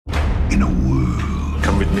in a world.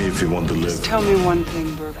 Come with me if you want to live. Just tell me one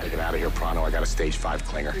thing, Burke. Gotta get out of here pronto. I got a stage 5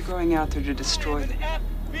 clinger. You're going out there to destroy them.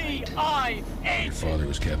 Your father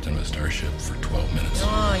was captain of a starship for 12 minutes.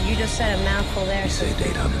 Oh, you just said a mouthful there. He saved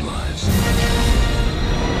 800 lives.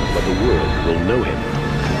 But the world will know him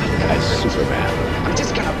as Superman. I'm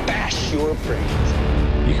just gonna bash your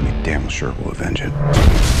brains. You can be damn sure we'll avenge it.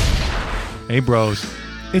 Hey bros,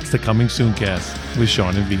 it's the Coming Soon cast with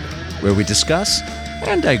Sean and Vito, where we discuss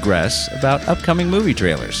and digress about upcoming movie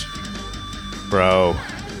trailers. Bro.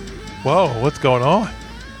 Whoa, what's going on?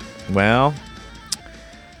 Well,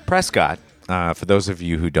 Prescott, for those of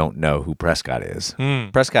you who don't know who Prescott is,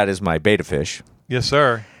 Prescott is my beta fish. Yes,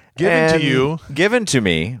 sir. Given to you. Given to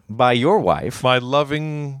me by your wife. My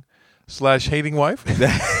loving/hating wife?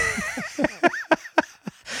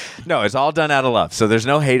 No, it's all done out of love, so there's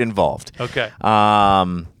no hate involved. Okay.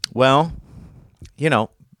 Well, you know,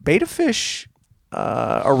 beta fish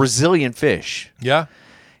are resilient fish. Yeah.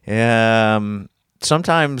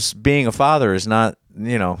 Sometimes being a father is not,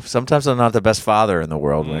 sometimes I'm not the best father in the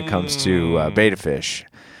world when it comes to beta fish.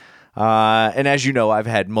 And as you know, I've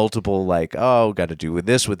had multiple got to do with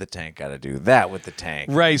this with the tank, got to do that with the tank.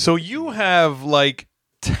 Right. So you have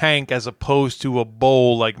tank as opposed to a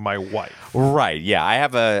bowl like my wife. Right. Yeah. I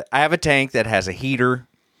have a tank that has a heater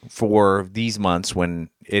for these months when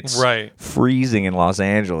it's freezing in Los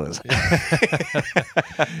Angeles.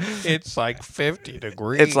 It's like 50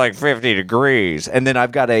 degrees. It's like 50 degrees. And then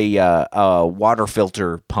I've got a water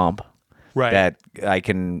filter pump that I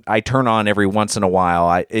turn on every once in a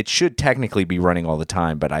while. It should technically be running all the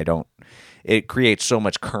time, but I don't. It creates so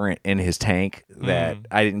much current in his tank that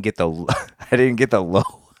I didn't get the low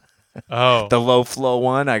the low flow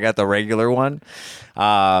one. I got the regular one.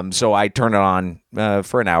 So I turn it on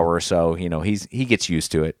for an hour or so. He gets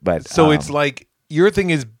used to it. But so it's like your thing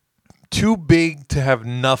is too big to have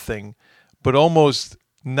nothing, but almost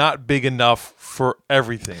not big enough for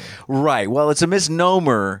everything. Right. Well, it's a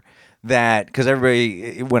misnomer. That because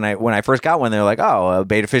everybody when I first got one, they're like, oh,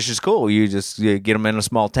 beta fish is cool. You just get them in a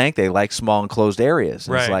small tank. They like small enclosed areas.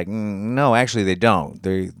 And it's like, no, actually they don't.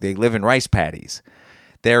 They live in rice paddies.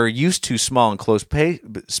 They're used to small enclosed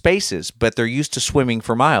spaces, but they're used to swimming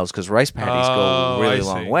for miles because rice paddies go a really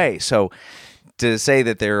long way. So to say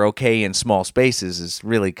that they're okay in small spaces is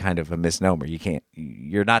really kind of a misnomer.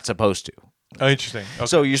 You're not supposed to. Oh, interesting. Okay.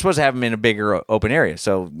 So you're supposed to have them in a bigger open area.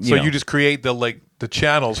 So you just create the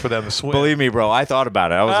channels for them to swim. Believe me, bro, I thought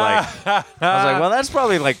about it. I was like, well, that's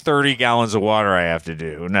probably 30 gallons of water I have to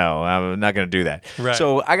do. No, I'm not going to do that. Right.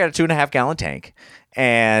 So I got a 2.5 gallon tank,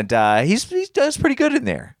 and he does pretty good in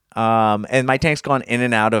there. And my tank's gone in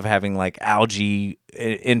and out of having algae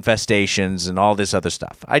infestations and all this other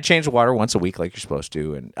stuff. I change the water once a week like you're supposed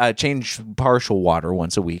to, and change partial water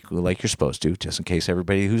once a week like you're supposed to, just in case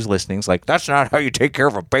everybody who's listening is like, that's not how you take care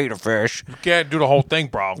of a beta fish. You can't do the whole thing,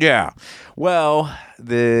 bro. Yeah. Well,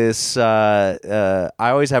 this I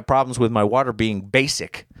always have problems with my water being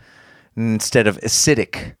basic instead of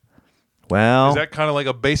acidic. Well, is that kind of like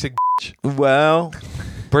a basic bitch? Well,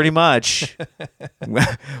 pretty much.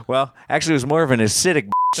 Well, actually, it was more of an acidic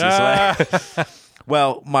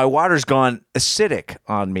well, my water's gone acidic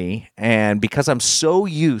on me, and because I'm so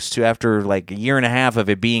used to after a year and a half of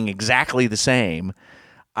it being exactly the same,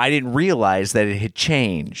 I didn't realize that it had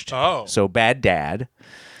changed. Oh. So bad dad.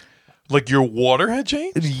 Your water had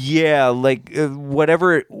changed? Yeah,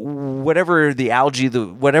 whatever the algae,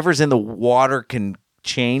 whatever's in the water can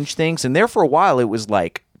change things. And there for a while, it was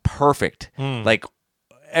perfect,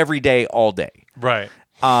 every day, all day. Right.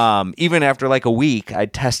 Even after a week,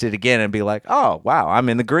 I'd test it again and be like, oh, wow, I'm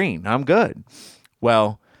in the green. I'm good.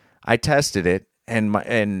 Well, I tested it, and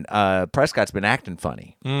Prescott's been acting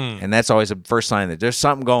funny. And that's always a first sign that there's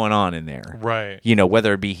something going on in there. Right.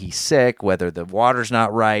 Whether it be he's sick, whether the water's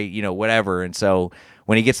not right, whatever. And so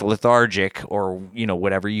when he gets lethargic or,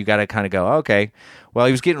 whatever, you got to kind of go, okay. Well,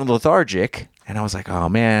 he was getting lethargic, and I was like, oh,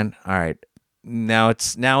 man, all right. Now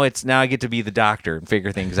I get to be the doctor and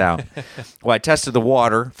figure things out. Well, I tested the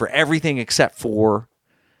water for everything except for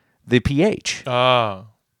the pH. Oh.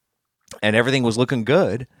 And everything was looking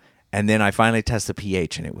good. And then I finally tested the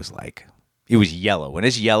pH, and it was yellow. When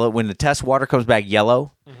it's yellow, when the test water comes back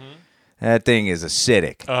yellow, that thing is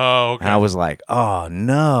acidic. Oh, okay. And I was like, oh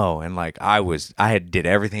no. And I did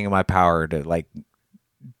everything in my power to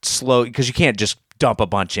slow, because you can't just dump a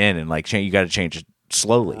bunch in and you got to change it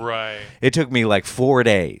slowly. Right. It took me 4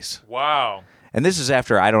 days. Wow. And this is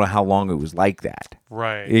after I don't know how long it was like that.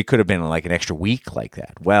 Right. It could have been an extra week like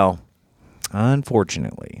that. Well,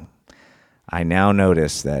 unfortunately, I now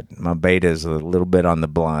notice that my beta is a little bit on the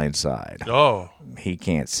blind side. Oh. He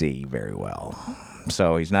can't see very well.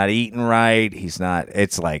 So he's not eating right. He's not.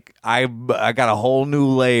 It's like I got a whole new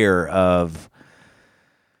layer of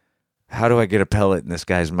how do I get a pellet in this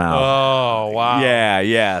guy's mouth? Oh, wow.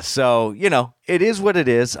 Yeah. So it is what it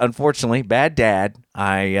is. Unfortunately, bad dad.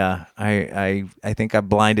 I think I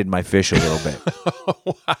blinded my fish a little bit.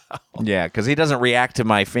 Wow. Yeah, because he doesn't react to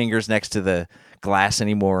my fingers next to the glass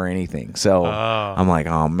anymore or anything. So I'm like,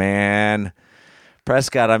 oh man,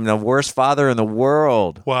 Prescott, I'm the worst father in the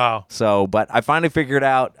world. Wow. So, but I finally figured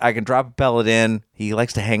out I can drop a pellet in. He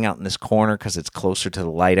likes to hang out in this corner because it's closer to the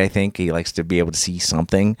light, I think. He likes to be able to see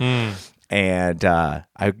something. And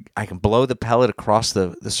I can blow the pellet across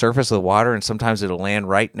the surface of the water, and sometimes it'll land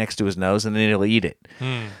right next to his nose, and then he'll eat it.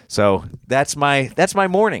 So that's my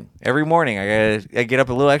morning. Every morning I get up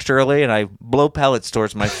a little extra early, and I blow pellets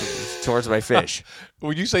towards my fish.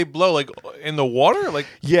 Would you say blow like in the water? Like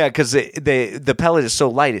yeah, because the pellet is so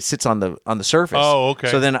light, it sits on the surface. Oh, okay.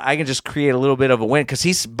 So then I can just create a little bit of a wind because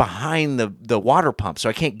he's behind the water pump, so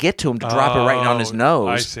I can't get to him to drop it right on his nose.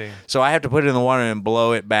 I see. So I have to put it in the water and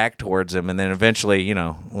blow it back towards him, and then eventually,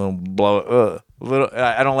 we'll blow it. Little.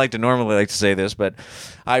 I don't like to say this, but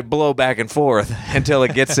I blow back and forth until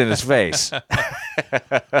it gets in his face. you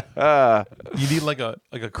need like a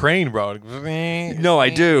crane, bro. No, I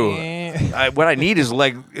do. What I need is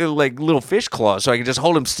like little fish claws, so I can just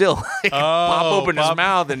hold him still, pop open his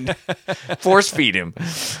mouth, and force feed him.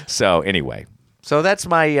 So anyway, that's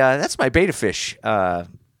my beta fish.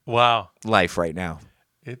 Wow, life right now.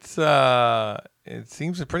 It's it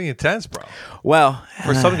seems pretty intense, bro. Well,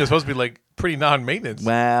 for something that's supposed to be like pretty non-maintenance.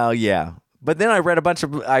 Well, yeah. But then I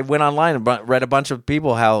went online and read a bunch of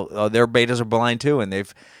people how their betas are blind too, and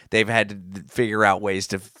they've had to figure out ways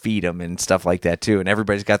to feed them and stuff like that too, and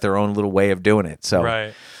everybody's got their own little way of doing it. So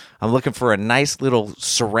right. I'm looking for a nice little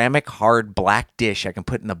ceramic hard black dish I can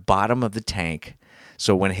put in the bottom of the tank.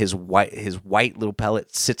 So when his white little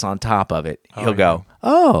pellet sits on top of it, he'll go,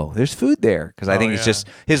 oh, there's food there. Because I think it's just,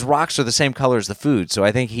 his rocks are the same color as the food. So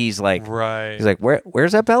I think he's like, right. He's like,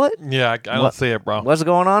 where's that pellet? Yeah, I don't see it, bro. What's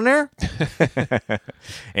going on there?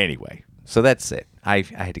 Anyway, so that's it. I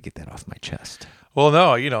had to get that off my chest. Well,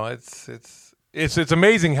 no, it's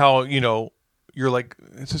amazing how, you're like,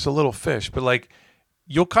 it's just a little fish, but like,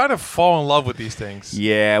 you'll kind of fall in love with these things.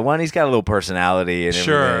 Yeah, one, he's got a little personality and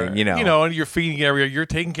everything, and you're feeding area, you're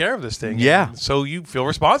taking care of this thing. Yeah. So you feel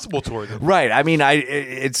responsible towards it. Right. I mean,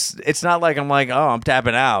 it's not like I'm like, oh, I'm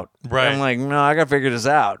tapping out. Right. I'm like, no, I got to figure this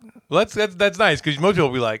out. Well, that's nice because most people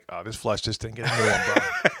will be like, oh, this flush just didn't get into one,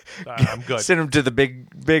 bro. I'm good. Send him to the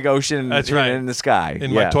big ocean that's right. in the sky.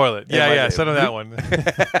 In my toilet. Yeah, send him that one.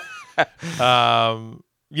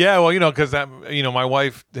 Yeah, well, because that, my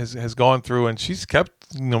wife has gone through and she's kept,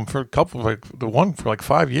 for a couple, like the one for like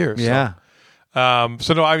 5 years. Yeah.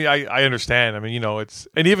 So no, I mean, I understand. I mean, it's,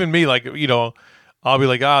 and even me, like, I'll be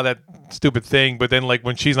like, that stupid thing. But then, like,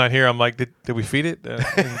 when she's not here, I'm like, did we feed it?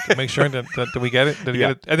 Make sure that did we get it? Did we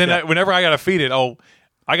get it? And then whenever I got to feed it, I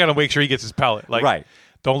got to make sure he gets his pellet. Like, right.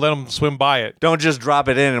 Don't let him swim by it. Don't just drop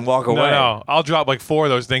it in and walk away. No. I'll drop like 4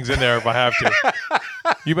 of those things in there if I have to.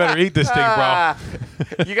 You better eat this thing, bro.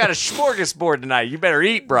 You got a smorgasbord tonight. You better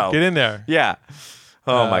eat, bro. Get in there. Yeah.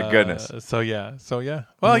 Oh, my goodness. So, yeah.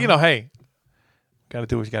 Well, hey, got to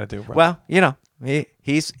do what you got to do, bro. Well,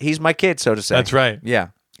 he's my kid, so to say. That's right. Yeah.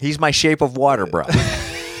 He's my shape of water, bro.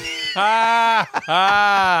 Wow.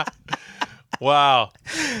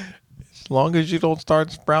 As long as you don't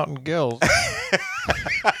start sprouting gills,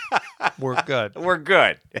 we're good. We're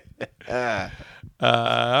good. All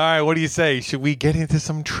right, what do you say? Should we get into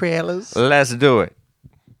some trailers? Let's do it.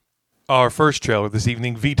 Our first trailer this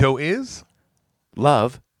evening, Vito, is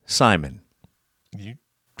Love, Simon. You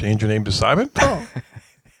change your name to Simon? Oh.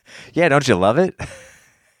 Yeah, don't you love it?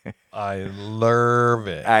 I love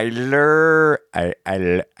it. I love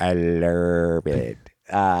it.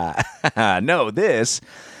 No, this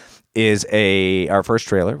is our first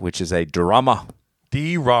trailer, which is a drama.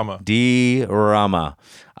 D-rama.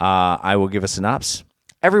 I will give a synopsis.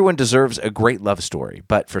 Everyone deserves a great love story,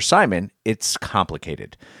 but for Simon, it's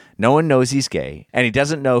complicated. No one knows he's gay, and he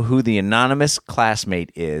doesn't know who the anonymous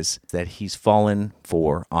classmate is that he's fallen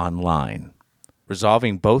for online.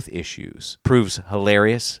 Resolving both issues proves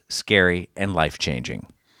hilarious, scary, and life-changing.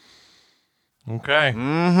 Okay.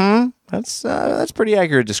 Mm-hmm. That's pretty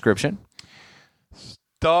accurate description.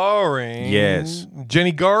 Starring yes,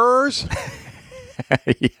 Jenny Gars.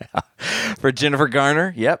 Yeah. For Jennifer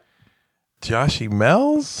Garner, yep. Joshy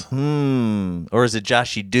Mells? Or is it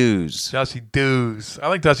Joshy Doos? Joshy Doos. I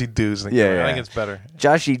like Joshy Doos. I think it's better.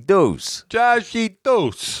 Joshy Doos. Joshy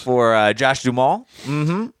Doos. For Josh Duhamel.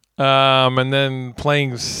 Mm-hmm. And then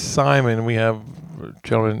playing Simon, we have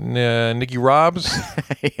gentleman, Nicky Robs.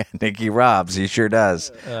 Yeah, Nicky Robs, he sure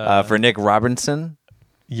does. For Nick Robinson?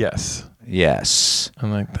 Yes. Yes.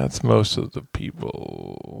 And like that's most of the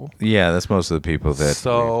people. Yeah, that's most of the people that.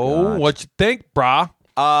 So, what you think, brah?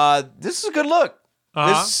 This is a good look.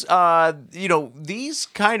 This, these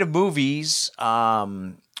kind of movies,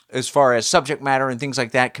 as far as subject matter and things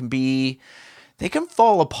like that, they can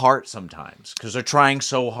fall apart sometimes because they're trying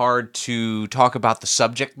so hard to talk about the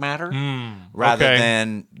subject matter rather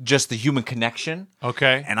than just the human connection.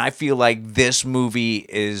 Okay. And I feel like this movie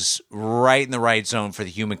is right in the right zone for the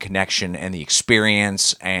human connection and the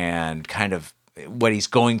experience and kind of what he's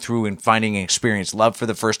going through and finding and experiencing love for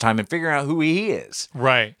the first time and figuring out who he is.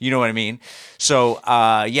 Right. You know what I mean? So,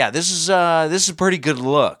 this is a pretty good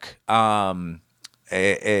look. What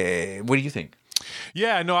do you think?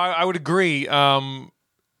 Yeah, no, I would agree. It's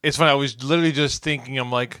funny. I was literally just thinking,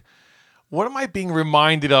 I'm like, what am I being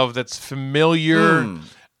reminded of that's familiar? And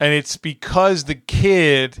it's because the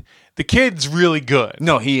kid's really good.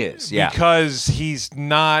 No, he is. Yeah. Because he's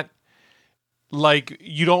not like,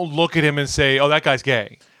 you don't look at him and say, oh, that guy's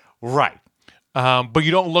gay. Right. But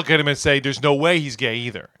you don't look at him and say, there's no way he's gay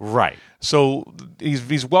either. Right. So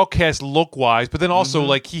he's well cast look wise, but then also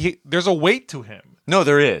like there's a weight to him. No,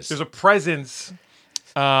 there is. There's a presence.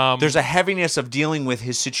 There's a heaviness of dealing with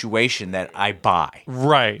his situation that I buy.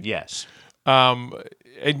 Right. Yes. And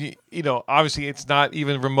obviously it's not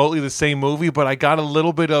even remotely the same movie, but I got a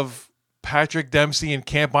little bit of Patrick Dempsey in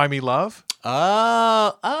Can't Buy Me Love.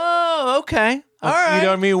 Oh, okay. All right. You know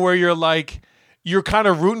what I mean? Where you're like, you're kind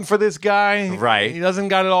of rooting for this guy. Right. He doesn't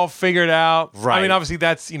got it all figured out. Right. I mean, obviously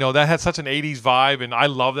that's, that had such an 80s vibe, and I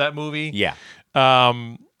love that movie. Yeah.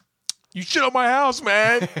 You shit on my house,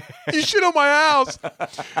 man. You shit on my house.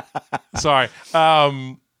 Sorry.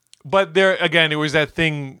 But there, again, it was that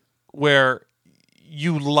thing where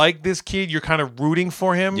you like this kid, you're kind of rooting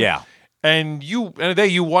for him. Yeah. And end of the day,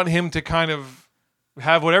 you want him to kind of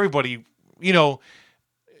have what everybody,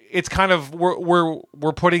 it's kind of,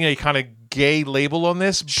 we're putting a kind of gay label on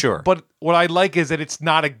this. Sure. But what I like is that it's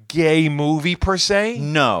not a gay movie per se.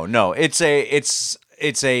 No.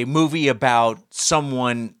 It's a movie about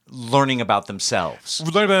someone learning about themselves.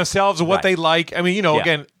 Learning about themselves and what they like. I mean,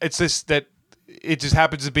 again, it's just that it just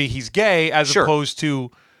happens to be he's gay as opposed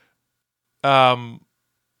to,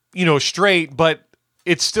 straight, but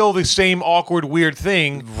it's still the same awkward, weird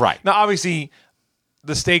thing. Right. Now, obviously,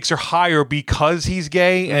 the stakes are higher because he's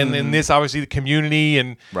gay, and in this, obviously, the community,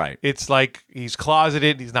 and it's like he's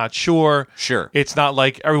closeted, he's not sure. Sure. It's not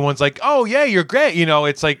like everyone's like, oh, yeah, you're great.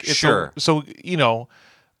 It's like, it's sure.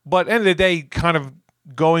 But end of the day, kind of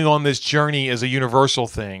going on this journey is a universal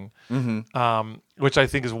thing, which I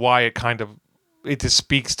think is why it just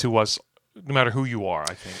speaks to us no matter who you are,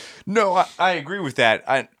 I think. No, I agree with that.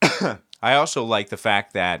 I also like the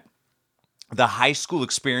fact that the high school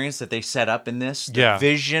experience that they set up in this, the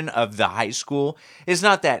vision of the high school is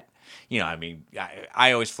not that,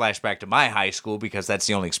 I always flash back to my high school because that's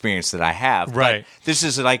the only experience that I have. Right. But this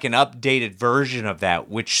is like an updated version of that,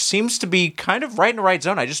 which seems to be kind of right in the right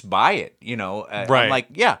zone. I just buy it, Right. I'm like,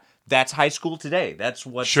 yeah, that's high school today. That's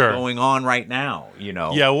what's going on right now,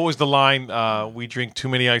 Yeah, what was the line? We drink too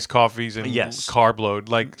many iced coffees and carb load.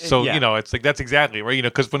 It's like, that's exactly right.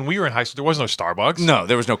 Because when we were in high school, there was no Starbucks. No,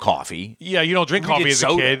 there was no coffee. Yeah, you don't drink coffee as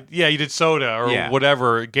soda. a kid. Yeah, you did soda or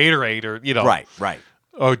whatever, Gatorade or, Right.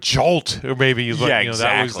 Or Jolt, or maybe exactly.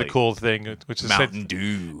 That was the cool thing, which is Mountain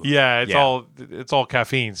Dew. Yeah, it's all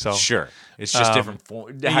caffeine. So sure, it's just different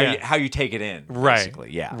form. How you take it in,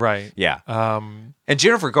 basically. Yeah, right. Yeah. And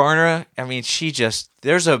Jennifer Garner, I mean, she just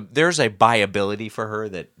there's a buyability for her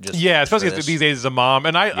that just especially these days as a mom.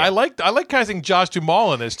 And I like casting Josh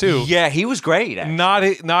Duhamel in this too. Yeah, he was great.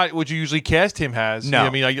 Actually. Not what you usually cast him as. No, I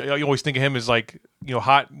mean, I always think of him as like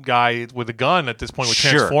hot guy with a gun at this point with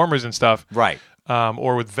Transformers and stuff. Right.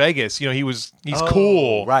 Or with Vegas, he's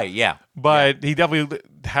cool, right? Yeah, but he definitely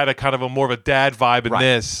had a kind of a more of a dad vibe in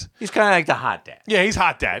this. He's kind of like the hot dad. Yeah, he's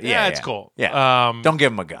hot dad. Yeah, it's cool. Yeah, don't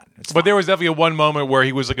give him a gun. But there was definitely a one moment where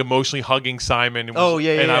he was like emotionally hugging Simon. And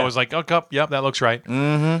I was like, oh, yep, that looks right.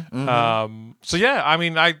 So yeah, I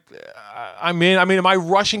mean, am I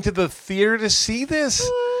rushing to the theater to see this?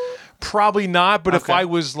 Probably not. But if I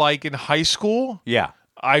was like in high school,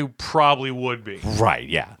 I probably would be. Right,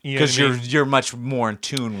 yeah. Because you're much more in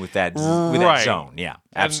tune with that zone. Yeah,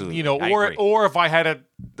 absolutely. And, or if I had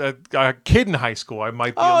a kid in high school, I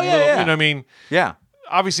might be a little, you know what I mean? Yeah.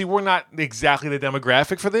 Obviously, we're not exactly the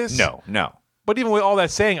demographic for this. No. But even with all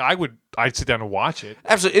that saying, I'd sit down and watch it.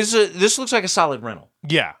 Absolutely. This looks like a solid rental.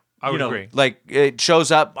 Yeah. I would agree. Like it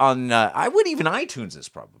shows up on, I would even iTunes this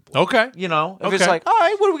probably. Okay. You know, if Okay. it's like, all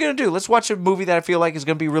right, what are we going to do? Let's watch a movie that I feel like is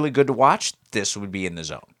going to be really good to watch. This would be in the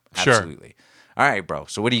zone. Sure. Absolutely. All right, bro.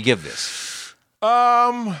 So what do you give this?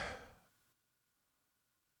 I'm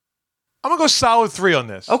gonna go solid 3 on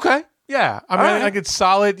this. Okay. Yeah, I mean, All right. I think it's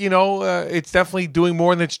solid. You know, it's definitely doing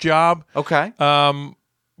more than its job. Okay.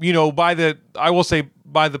 You know, I will say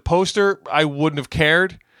by the poster, I wouldn't have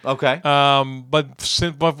cared. Okay. But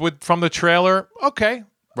from the trailer, okay,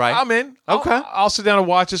 Right. I'm in. Okay. I'll sit down and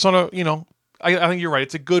watch this on a. You know, I think you're right.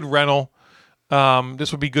 It's a good rental.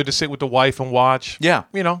 This would be good to sit with the wife and watch. Yeah.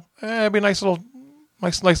 You know, it'd be a nice little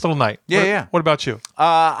night. Yeah, yeah. What about you?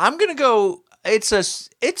 I'm going to go, it's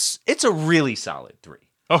a really solid 3.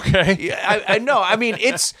 Okay. Yeah, I know. I mean,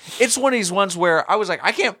 it's one of these ones where I was like,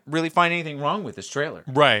 I can't really find anything wrong with this trailer.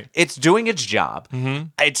 Right. It's doing its job. Mm-hmm.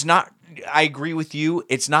 It's not. I agree with you.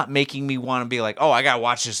 It's not making me want to be like, oh, I gotta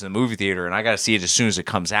watch this in the movie theater and I gotta see it as soon as it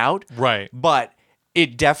comes out. Right. But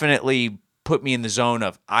it definitely put me in the zone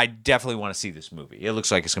of I definitely want to see this movie. It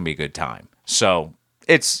looks like it's gonna be a good time. So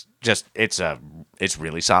it's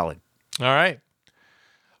really solid. All right.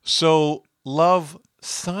 So Love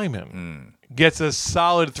Simon gets a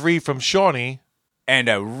solid 3 from Shawnee. And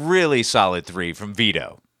a really solid 3 from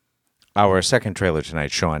Vito. Our second trailer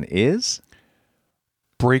tonight, Sean, is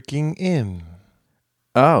Breaking In.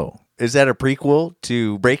 Oh, is that a prequel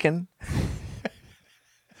to Breakin'?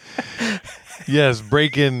 Yes,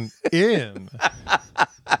 Breaking In.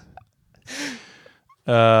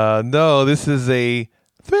 No, this is a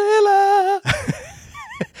thriller.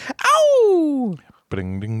 Ow!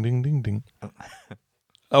 Ding, ding, ding, ding, ding.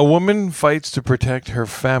 A woman fights to protect her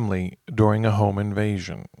family during a home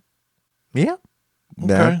invasion. Yeah.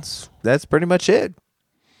 That's pretty much it.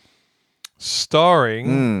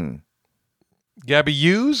 Starring Gabby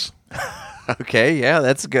Hughes. Okay, yeah,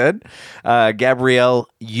 that's good. Gabrielle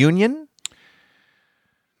Union.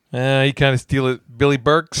 You kind of steal it. Billy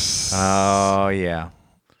Burks. Oh, yeah.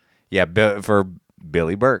 Yeah, for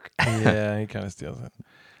Billy Burke. Yeah, he kind of steals it.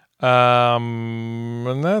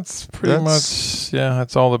 And that's pretty much,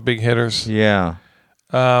 that's all the big hitters. Yeah.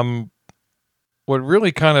 What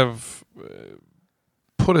really kind of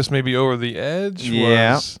put us maybe over the edge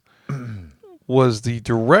was the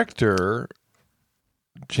director,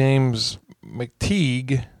 James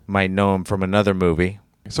McTeague. Might know him from another movie.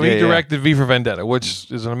 So he directed V for Vendetta, which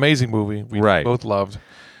is an amazing movie we Right. both loved.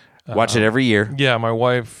 Watch it every year. Yeah, my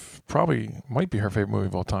wife probably might be her favorite movie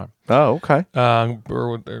of all time. Oh, okay.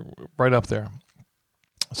 Right up there.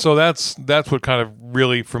 So that's what kind of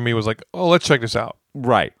really for me was like, oh, let's check this out.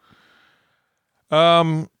 Right.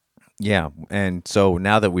 Yeah, and so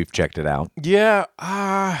now that we've checked it out. Yeah,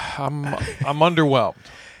 I'm underwhelmed.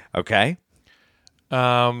 Okay.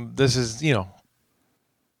 This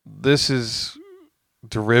is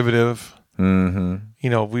derivative. Mm-hmm. You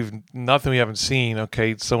know, nothing we haven't seen.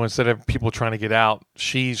 Okay, so instead of people trying to get out,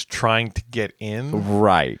 she's trying to get in.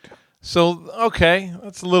 Right. So okay,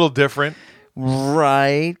 that's a little different.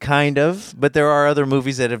 Right, kind of. But there are other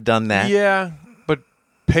movies that have done that. Yeah, but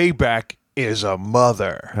Payback is a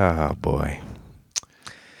mother. Oh boy.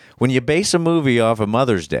 When you base a movie off of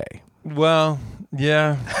Mother's Day. Well,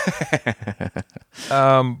 yeah.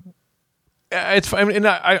 It's. I mean,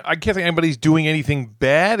 I can't think anybody's doing anything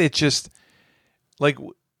bad. It's just like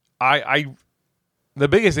the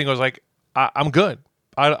biggest thing was like I'm good.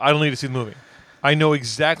 I don't need to see the movie. I know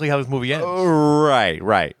exactly how this movie ends.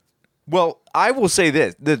 Right. Well, I will say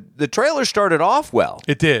this: the trailer started off well.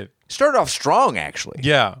 It did. Started off strong, actually.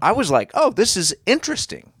 Yeah. I was like, oh, this is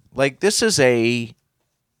interesting. Like, this is I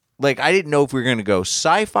didn't know if we were going to go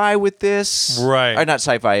sci-fi with this. Right. Or not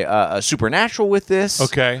sci-fi, supernatural with this.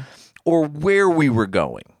 Okay. Or where we were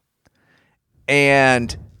going.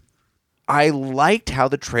 And I liked how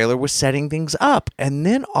the trailer was setting things up. And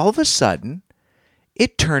then all of a sudden,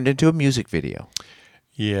 it turned into a music video.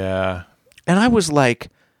 Yeah. And I was like,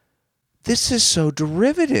 this is so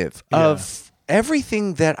derivative of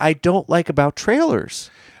everything that I don't like about trailers.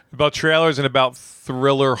 About trailers and about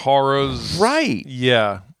thriller horrors. Right.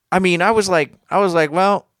 Yeah. I mean, I was like,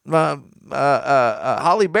 well,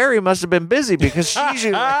 Holly Berry must have been busy because she's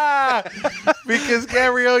because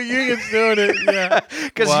Gabrielle Union's doing it. Yeah.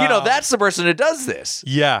 Because that's the person that does this.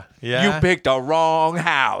 Yeah. You picked a wrong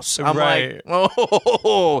house. I'm Right. like,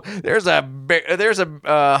 oh, there's a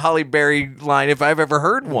Holly Berry line if I've ever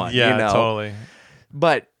heard one. Yeah, totally.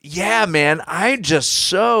 But yeah, man, I'm just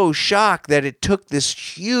so shocked that it took this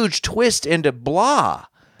huge twist into blah.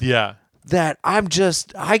 Yeah. That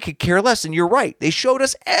I could care less. And you're right. They showed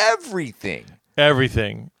us everything.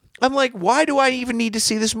 Everything. I'm like, why do I even need to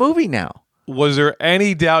see this movie now? was there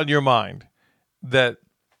any doubt in your mind that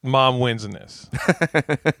mom wins in this?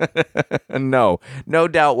 No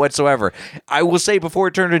doubt whatsoever. I will say before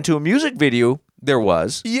it turned into a music video, there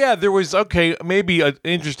was. Yeah, there was. Okay, maybe an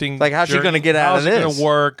interesting. Like, how's she going to get out of this? How's it going to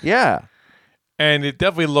work? Yeah. And it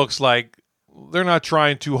definitely looks like they're not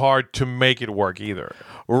trying too hard to make it work either.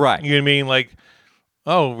 Right. You know what I mean? Like,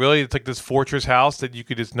 oh, really? It's like this fortress house that you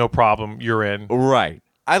could just, no problem, you're in. Right.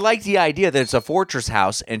 I like the idea that it's a fortress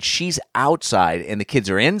house and she's outside and the kids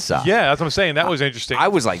are inside. Yeah, that's what I'm saying. That was interesting. I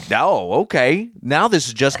was like, no, okay. Now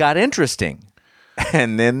this just got interesting.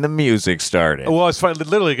 And then the music started. Well, it's funny.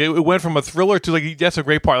 Literally, it went from a thriller to, like, that's a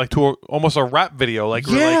great part, like to almost a rap video. Like,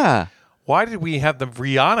 we're like, why did we have the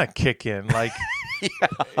Rihanna kick in? Like,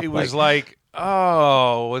 it was like,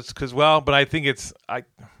 oh, it's because, well, but I think it's, I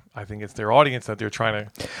think it's their audience that they're trying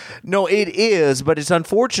to. No, it is, but it's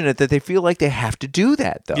unfortunate that they feel like they have to do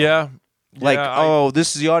that, though. Yeah. Like, yeah,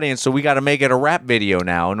 this is the audience, so we got to make it a rap video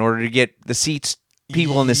now in order to get the seats,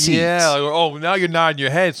 people in the seats. Yeah. Like, oh, now you're nodding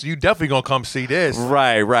your head, so you definitely gonna come see this.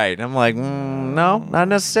 Right. And I'm like, no, not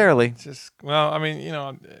necessarily. Just, well, I mean, you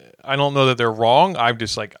know, I don't know that they're wrong. I'm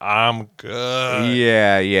just like, I'm good.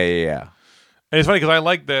 Yeah. And it's funny because I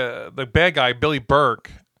like the bad guy, Billy Burke.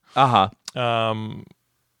 Uh huh.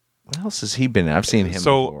 What else has he been in? I've seen him.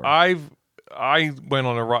 So before. I went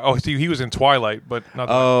on a ride. Oh, see, he was in Twilight, but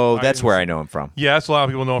not. That's where I know him from. Yeah, that's a lot of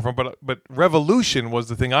people know him from. But Revolution was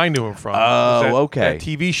the thing I knew him from. Okay. That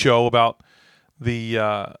TV show about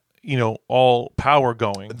the all power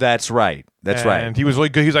going. That's right. And he was really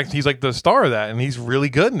good. He's like the star of that, and he's really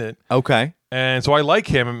good in it. Okay. And so I like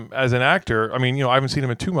him as an actor. I mean, I haven't seen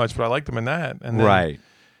him in too much, but I liked him in that. And then, right.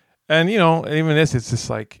 And even this, it's just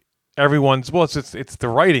like everyone's. Well, it's the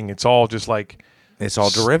writing. It's all just like. It's all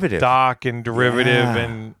derivative. Stock and derivative,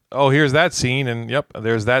 and here's that scene, and yep,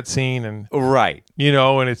 there's that scene, and right,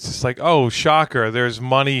 and it's just like, oh, shocker, there's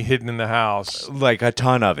money hidden in the house, like a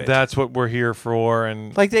ton of it. That's what we're here for,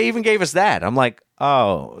 and like they even gave us that. I'm like,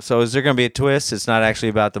 oh, so is there going to be a twist? It's not actually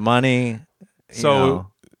about the money. Is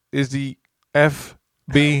the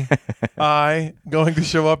FBI going to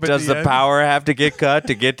show up? Does the end? power have to get cut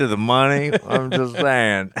to get to the money? I'm just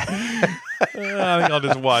saying. I think I'll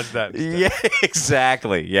just watch that instead. Yeah,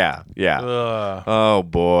 exactly. Yeah. Oh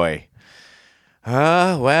boy.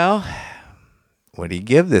 Well, what do you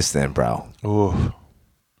give this then, bro? Ooh.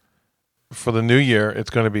 For the new year, it's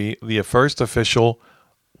going to be the first official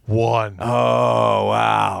 1. Oh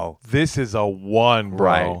wow, this is a 1, bro.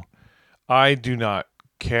 Right. I do not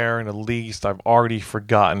care in the least. I've already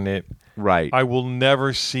forgotten it. Right. I will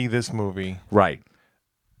never see this movie. Right.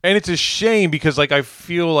 And it's a shame because, like, I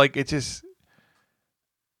feel like it's just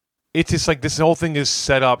like this whole thing is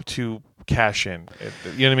set up to cash in.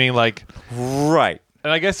 You know what I mean? Like, right.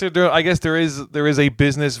 And I guess there is a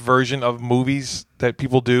business version of movies that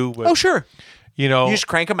people do. But, sure. You just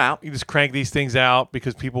crank them out. You just crank these things out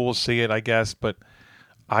because people will see it, I guess. But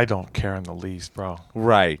I don't care in the least, bro.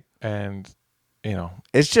 Right. And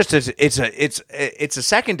it's just it's a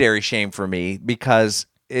secondary shame for me because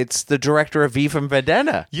it's the director of V for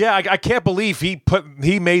Vendetta. Yeah, I can't believe he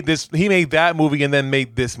made that movie and then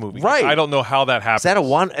made this movie. Right. I don't know how that happened. Is that a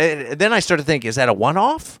one? Then I started thinking, is that a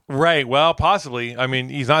one-off? Right. Well, possibly. I mean,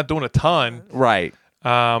 he's not doing a ton. Right. But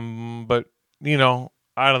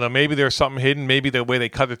I don't know. Maybe there's something hidden. Maybe the way they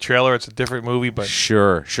cut the trailer, it's a different movie. But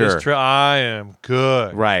sure. I am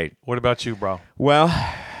good. Right. What about you, bro? Well,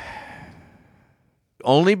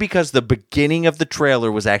 only because the beginning of the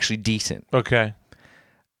trailer was actually decent. Okay.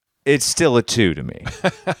 It's still a 2 to me,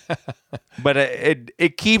 but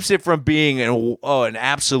it keeps it from being an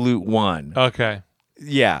absolute 1. Okay.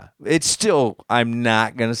 Yeah, it's still. I'm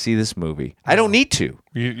not gonna see this movie. I don't need to.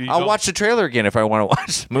 I'll watch the trailer again if I want to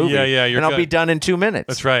watch the movie. Yeah, and I'll be done in 2 minutes.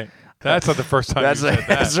 That's right. That's not the first time you said that.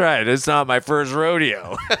 That's right. It's not my first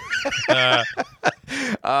rodeo. It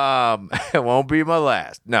won't be my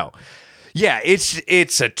last. No. Yeah,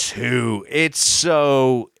 it's a 2. It's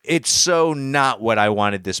so not what I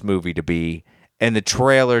wanted this movie to be. And the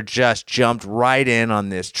trailer just jumped right in on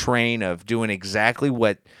this train of doing exactly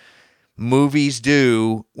what movies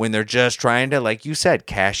do when they're just trying to, like you said,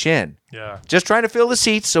 cash in. Yeah. Just trying to fill the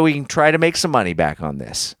seats so we can try to make some money back on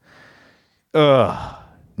this. Ugh.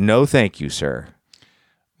 No thank you, sir.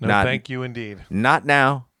 No thank you indeed. Not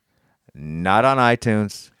now. Not on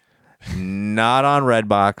iTunes. Not on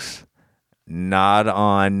Redbox. Not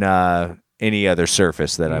on any other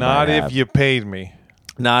surface that I might have. Not if you paid me.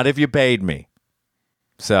 Not if you paid me.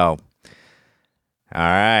 So, all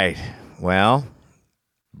right. Well,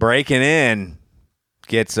 Breaking In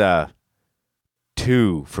gets a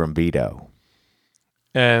 2 from Vito.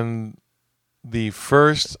 And the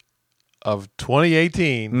first of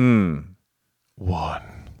 2018. One.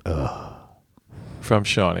 From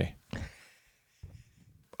Shawnee.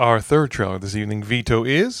 Our third trailer this evening, Vito,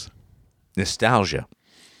 is... Nostalgia.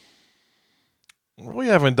 We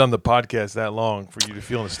haven't done the podcast that long for you to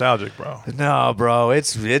feel nostalgic, bro. No, bro,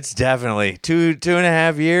 it's definitely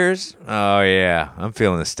 2.5 years. Oh yeah, I'm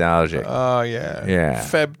feeling nostalgic. Oh, yeah. Yeah.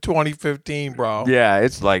 Feb 2015, bro. Yeah,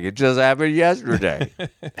 it's like it just happened yesterday.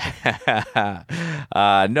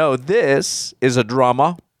 No, this is a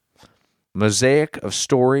drama, mosaic of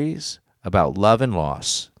stories about love and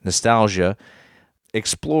loss. Nostalgia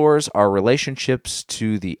explores our relationships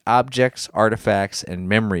to the objects, artifacts, and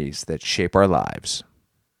memories that shape our lives.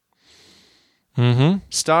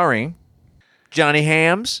 Starring Johnny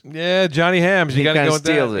Hams. Yeah, Johnny Hams. You got to kinda go with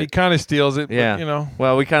steals that. it. He kind of steals it, Yeah. but, you know.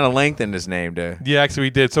 Well, we kind of lengthened his name to... Yeah, actually,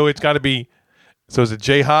 we did. So it's got to be... So is it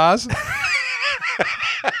Jay Haas?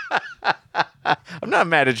 I'm not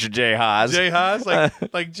mad at you, Jay Haas. Jay Haas?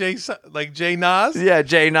 Like Jay Nas? Yeah,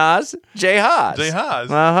 Jay Nas. Jay Haas. Jay Haas.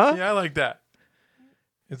 Uh-huh. Yeah, I like that.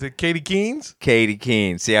 Is it Katie Keens? Katie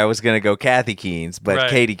Keens. See, I was going to go Kathy Keens, but Right.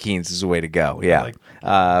 Katie Keens is the way to go. Yeah.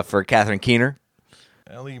 For Catherine Keener.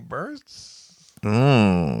 Ellie Bursts?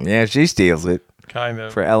 Yeah, she steals it. Kind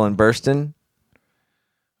of. For Ellen Burstyn.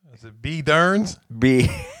 Is it B. Derns? B.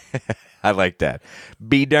 I like that.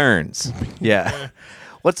 B. Derns. Yeah.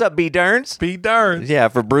 What's up, B. Derns? B. Derns. Yeah,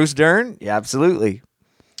 for Bruce Dern. Yeah, absolutely.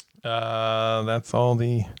 That's all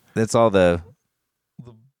the... That's all the...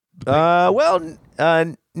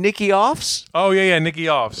 Nikki Offs. Oh, yeah, Nikki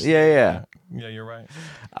Offs. Yeah. Yeah, you're right.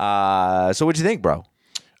 So what'd you think, bro?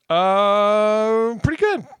 Pretty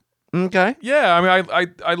good. Okay. Yeah, I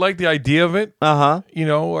mean, I like the idea of it. Uh-huh. You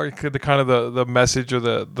know, or the kind of the message or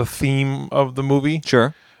the theme of the movie.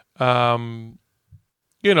 Sure. You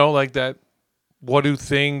know, like that. What do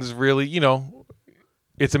things really? You know,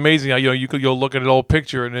 it's amazing how you'll look at an old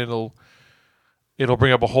picture and it'll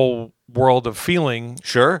bring up a whole world of feeling.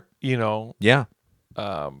 Sure. You know. Yeah.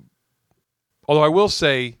 Although I will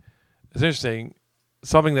say, it's interesting.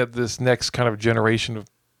 Something that this next kind of generation of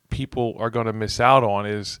people are going to miss out on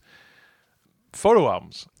is photo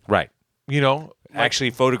albums. Right. You know, Actually,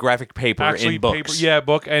 photographic paper in books.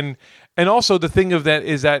 Book, and also the thing of that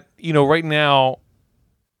is that right now,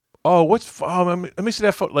 let me see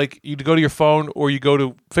that photo. Like you go to your phone or you go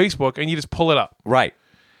to Facebook and you just pull it up. Right.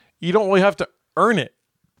 You don't really have to earn it.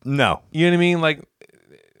 No. You know what I mean? Like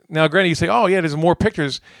now, granted, you say, "Oh yeah, there's more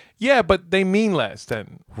pictures." Yeah, but they mean less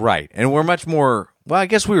then. Right. And we're much more. Well, I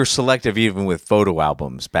guess we were selective even with photo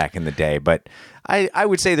albums back in the day, but I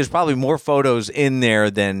would say there's probably more photos in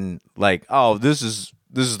there than like, oh, this is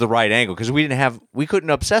the right angle because we couldn't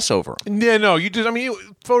obsess over them. Yeah, no,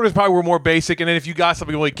 photos probably were more basic, and then if you got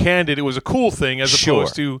something really candid, it was a cool thing as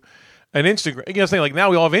opposed to an Instagram. You know, saying like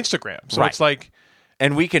now we all have Instagram, so it's like,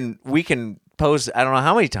 and we can pose. I don't know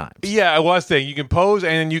how many times. Yeah, I was saying you can pose,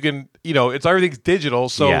 and then you can, it's everything's digital,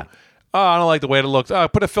 so. Yeah. Oh, I don't like the way it looks. Oh,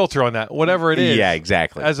 put a filter on that. Whatever it is. Yeah,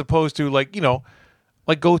 exactly. As opposed to like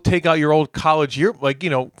go take out your old college year,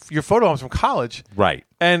 your photo albums from college. Right.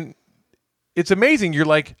 And it's amazing. You're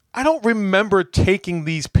like, I don't remember taking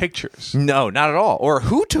these pictures. No, not at all. Or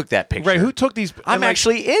who took that picture? Right. Who took these? I'm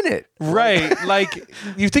actually in it. Right. Like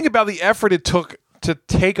you think about the effort it took to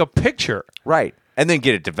take a picture. Right. And then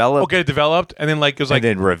get it developed. Get it developed, and then it was like,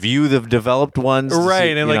 and then review the developed ones. Right. See,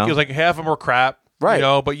 and it was like half of them were crap. Right.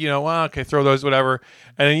 But okay, throw those, whatever.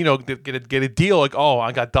 And then, get a deal like, oh,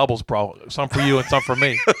 I got doubles, bro. Some for you and some for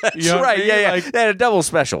me. That's right. Yeah. They had a double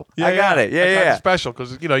special. I got it. Yeah. Special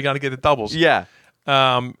because, you got to get the doubles. Yeah.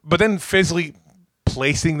 But then physically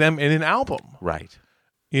placing them in an album. Right.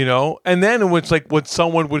 And then when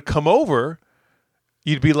someone would come over,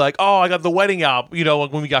 you'd be like, oh, I got the wedding album.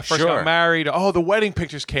 Like when we first got married. Oh, the wedding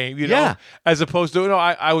pictures came, Yeah. As opposed to,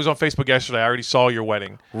 I was on Facebook yesterday. I already saw your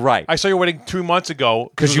wedding. Right. I saw your wedding 2 months ago.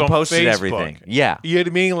 Because you posted Facebook. everything. Yeah. You know what I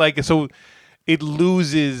mean? Like, so it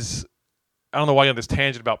loses, I don't know why I got this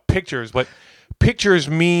tangent about pictures, but pictures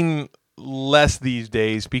mean less these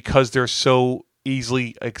days because they're so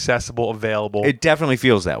easily accessible, available. It definitely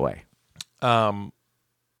feels that way.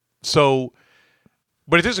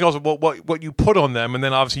 But it's just also what you put on them, and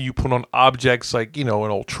then obviously you put on objects like, an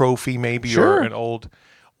old trophy maybe, or an old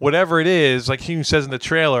whatever it is. Like he says in the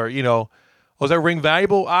trailer, was that ring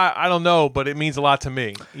valuable? I don't know, but it means a lot to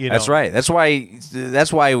me. That's right. That's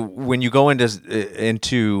why when you go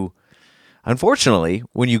into unfortunately,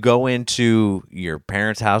 when you go into your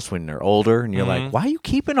parents' house when they're older and you're like, why are you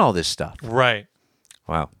keeping all this stuff? Right.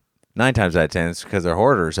 Wow. 9 times out of 10, it's because they're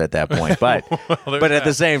hoarders at that point. But but at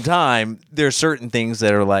the same time, there's certain things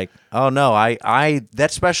that are like, oh no, I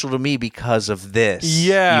that's special to me because of this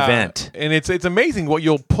event. And it's amazing what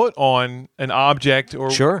you'll put on an object,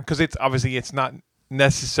 or Sure, because it's obviously it's not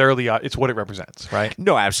necessarily it's what it represents, right?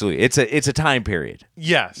 No, absolutely. It's a time period.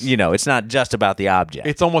 Yes, It's not just about the object.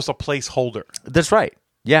 it's almost a placeholder. That's right.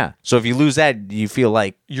 Yeah. So if you lose that, you feel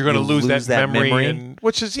like You're going to lose that memory, and,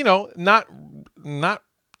 which is not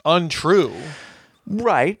untrue.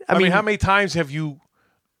 Right. I mean, how many times have you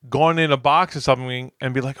gone in a box or something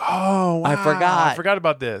and be like, "Oh, wow, I forgot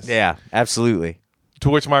about this." Yeah, absolutely. To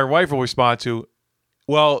which my wife will respond to,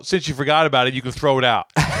 "Well, since you forgot about it, you can throw it out."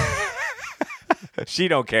 She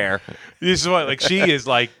don't care. This is what, like, she is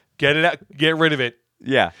like, get it out, get rid of it.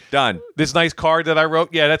 Yeah, done. This nice card that I wrote,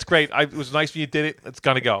 yeah, that's great. It was nice when you did it. It's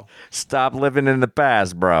gonna go. Stop living in the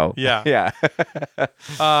past, bro. Yeah. Yeah.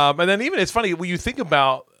 And then even it's funny when you think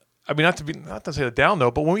about. I mean, not to say the down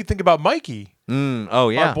note, but when we think about Mikey, Oh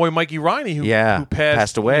yeah. our boy Mikey Riney, who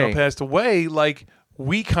passed away. passed away. Like,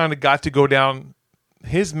 we kind of got to go down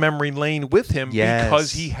his memory lane with him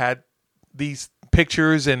because he had these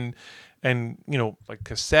pictures and like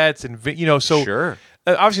cassettes and so Sure.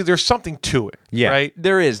 Obviously there's something to it. Yeah. Right.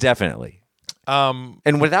 There is definitely.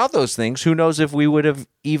 And without those things, who knows if we would have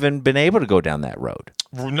even been able to go down that road?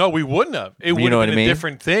 No, we wouldn't have. It would know have what been I mean? a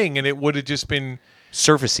different thing, and it would have just been.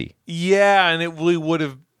 Surfacey. Yeah, and it really would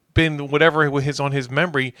have been whatever was on his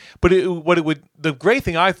memory. But the great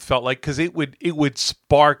thing I felt like, because it would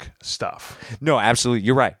spark stuff. No, absolutely.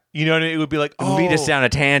 You're right. It would be like, Lead us down a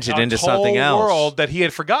tangent into something whole else. world that he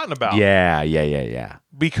had forgotten about. Yeah.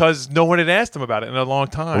 Because no one had asked him about it in a long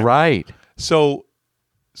time. Right. So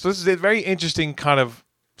this is a very interesting kind of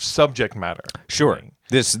subject matter. Sure.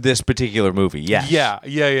 This particular movie. Yes. Yeah.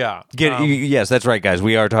 Yes, that's right, guys.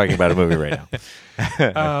 We are talking about a movie right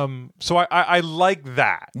now. So I like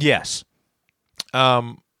that. Yes.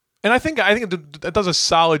 And I think it does a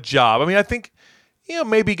solid job. I mean, I think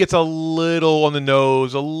maybe it gets a little on the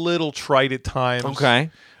nose, a little trite at times. Okay.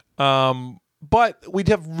 But we'd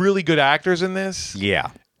have really good actors in this.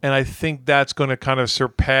 Yeah. And I think that's going to kind of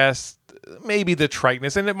surpass maybe the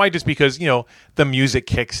triteness, and it might just because the music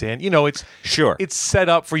kicks in. It's Sure. It's set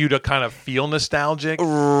up for you to kind of feel nostalgic,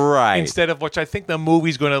 Right. Instead of which I think the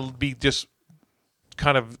movie's going to be just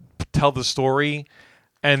kind of tell the story,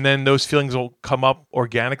 and then those feelings will come up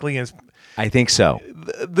organically. And I think so.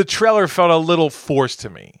 the trailer felt a little forced to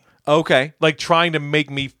me, Okay. like trying to make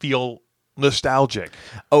me feel nostalgic.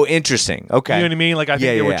 Oh, interesting. Okay. You know what I mean? Like I think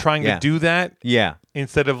they were trying yeah. to do that Yeah.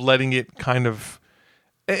 instead of letting it kind of.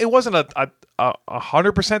 It wasn't a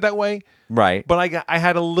 100% that way, Right. but I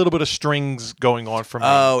had a little bit of strings going on for me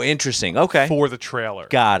Oh, interesting. Okay. for the trailer.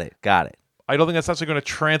 Got it. I don't think that's actually going to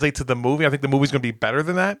translate to the movie. I think the movie's going to be better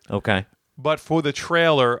than that. Okay. But for the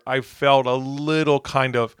trailer, I felt a little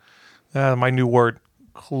kind of, my new word,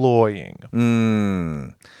 cloying.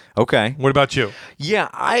 Okay. What about you? Yeah,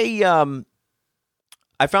 I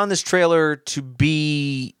found this trailer to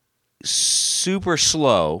be super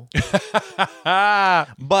slow,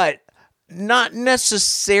 but not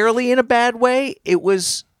necessarily in a bad way. It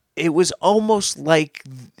was almost like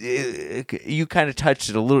you kind of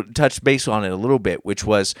touched base on it a little bit, which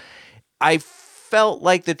was I felt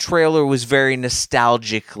like the trailer was very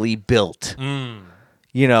nostalgically built.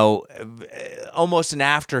 Almost an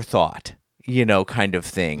afterthought, kind of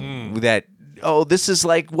thing. That, this is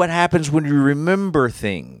like what happens when you remember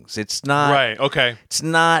things. It's not Right, okay. It's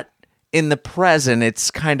not in the present.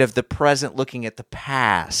 It's kind of the present looking at the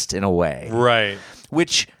past in a way. Right.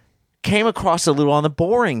 Which came across a little on the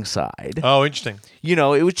boring side. Oh, interesting. It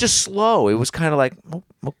was just slow. It was kind of like,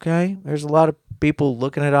 okay, there's a lot of people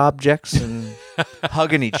looking at objects and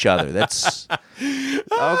hugging each other. That's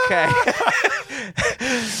okay.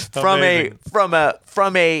 From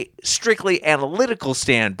a strictly analytical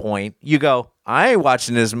standpoint, you go, I ain't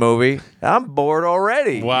watching this movie. I'm bored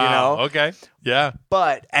already. Wow. Okay. Yeah.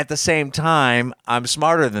 But at the same time, I'm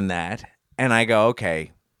smarter than that, and I go,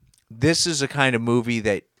 okay, this is a kind of movie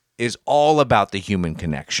that is all about the human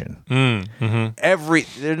connection.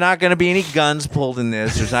 There's not going to be any guns pulled in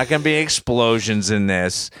this. There's not going to be explosions in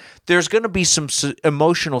this. There's going to be some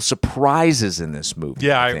emotional surprises in this movie.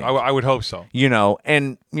 Yeah, I think. I would hope so.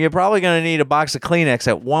 And you're probably going to need a box of Kleenex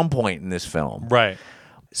at one point in this film. Right.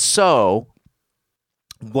 So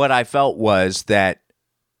what I felt was that,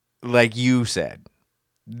 like you said,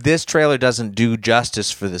 this trailer doesn't do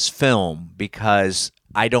justice for this film because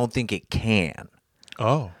I don't think it can.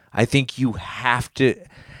 Oh. I think you have to.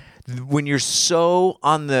 when you're so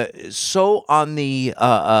on the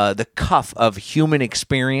cuff of human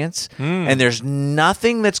experience, and there's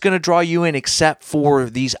nothing that's going to draw you in except for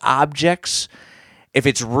these objects. If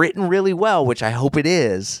it's written really well, which I hope it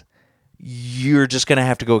is, you're just going to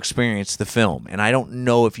have to go experience the film. And I don't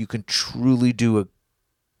know if you can truly do a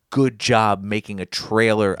good job making a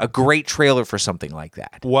great trailer for something like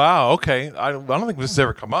that. Wow. Okay. I don't think this has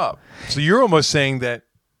ever come up. So you're almost saying that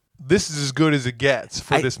this is as good as it gets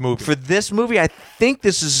for this movie. For this movie, I think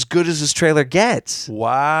this is as good as this trailer gets.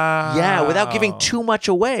 Wow. Yeah, without giving too much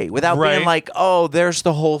away, without Right. being like, "Oh, there's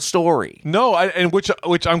the whole story." No, and which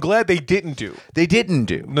I'm glad they didn't do. They didn't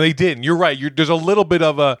do. No, they didn't. You're right. There's a little bit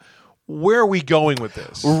of a, where are we going with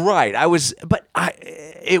this? Right.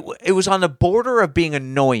 It was on the border of being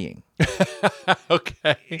annoying.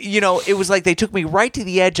 Okay. It was like they took me right to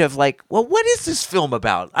the edge of like, well, what is this film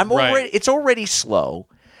about? Right. It's already slow.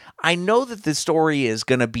 I know that the story is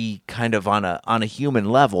going to be kind of on a human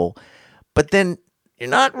level, but then you're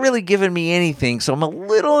not really giving me anything, so I'm a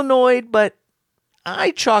little annoyed, but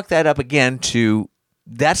I chalk that up again to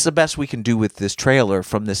that's the best we can do with this trailer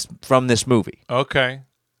from this movie. Okay.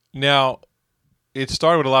 Now, it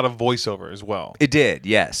started with a lot of voiceover as well. It did,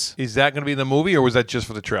 yes. Is that going to be in the movie, or was that just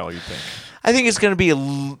for the trailer, you think? I think it's going to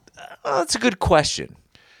be that's a good question.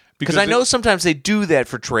 Because I know sometimes they do that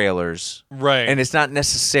for trailers. Right. And it's not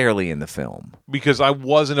necessarily in the film. Because I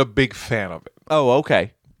wasn't a big fan of it. Oh,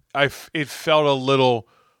 okay. It felt a little,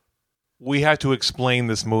 we have to explain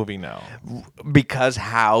this movie now. Because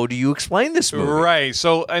how do you explain this movie? Right.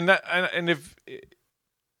 So, and if,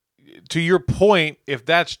 to your point, if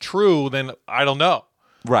that's true, then I don't know.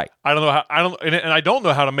 Right. I don't know how, and I don't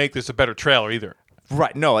know how to make this a better trailer either.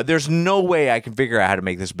 Right. No, there's no way I can figure out how to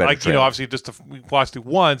make this better. Like, obviously we watched it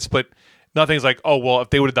once, but nothing's like, oh, well, if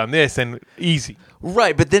they would have done this, then easy.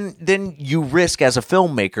 Right. But then you risk, as a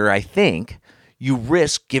filmmaker, I think, you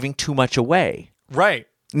risk giving too much away. Right.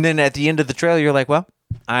 And then at the end of the trailer, you're like, well,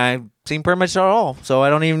 I've seen pretty much all, so I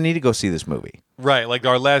don't even need to go see this movie. Right. Like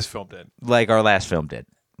our last film did.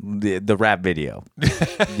 The rap video.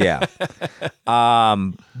 Yeah.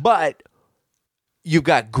 But you've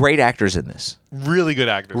got great actors in this. Really good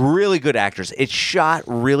actors. Really good actors. It's shot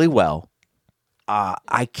really well.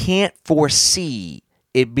 I can't foresee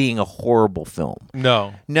it being a horrible film.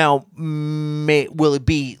 No. Now, will it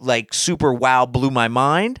be like super wow, blew my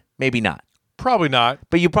mind? Maybe not. Probably not.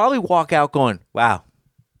 But you probably walk out going, wow.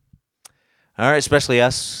 All right, especially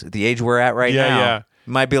us at the age we're at right now. Yeah.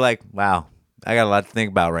 You might be like, wow, I got a lot to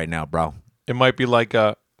think about right now, bro. It might be like,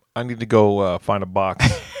 I need to go find a box.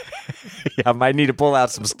 Yeah, I might need to pull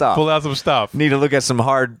out some stuff. Need to look at some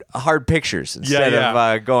hard pictures instead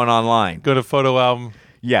of going online. Go to photo album.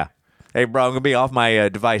 Yeah. Hey, bro, I'm going to be off my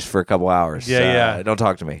device for a couple hours. Yeah. Don't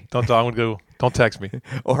talk to me. Don't text me.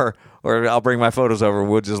 or I'll bring my photos over.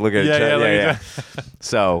 We'll just look at each other. Yeah.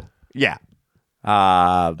 So, yeah.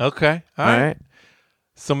 Okay. All right.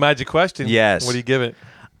 So, magic question. Yes. What do you give it?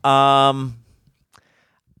 I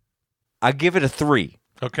give it a 3.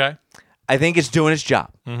 Okay. I think it's doing its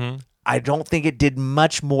job. Mm-hmm. I don't think it did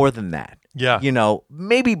much more than that. Yeah.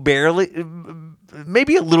 Maybe barely,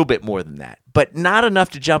 maybe a little bit more than that, but not enough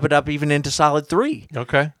to jump it up even into solid 3.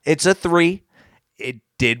 Okay. It's a 3. It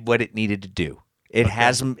did what it needed to do.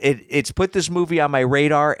 It's put this movie on my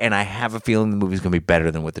radar, and I have a feeling the movie's going to be better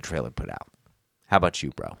than what the trailer put out. How about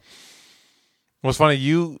you, bro? Well, it's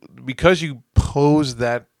funny, because you posed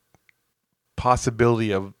that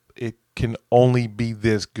possibility of it can only be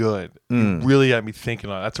this good. You really had me thinking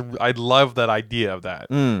on it. I love that idea of that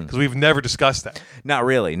because we've never discussed that. Not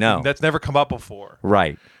really, no. That's never come up before.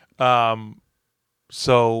 Right.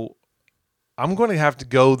 So I'm going to have to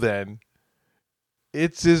go then.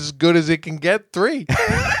 It's as good as it can get, 3.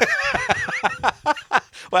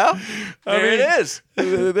 Well, it is.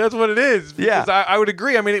 That's what it is. Yeah. I would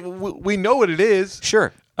agree. I mean, we know what it is.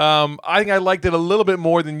 Sure. I think I liked it a little bit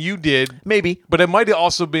more than you did. Maybe. But it might have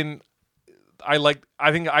also been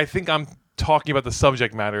I think I'm talking about the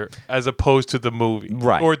subject matter as opposed to the movie.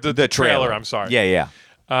 Right. Or the trailer, I'm sorry. Yeah.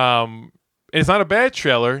 It's not a bad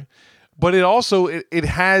trailer, but it also it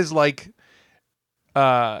has like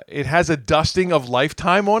it has a dusting of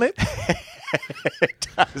Lifetime on it. It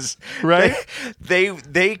does. Right?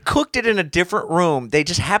 They cooked it in a different room. They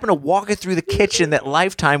just happened to walk it through the kitchen that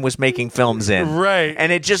Lifetime was making films in. Right.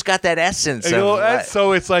 And it just got that essence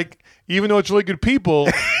so it's like, even though it's really good people,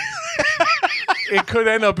 it could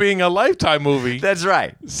end up being a Lifetime movie. That's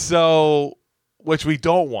right. So, which we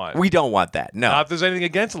don't want. We don't want that. No. Not if there's anything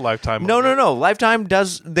against a Lifetime movie. No. Lifetime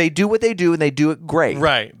they do what they do, and they do it great.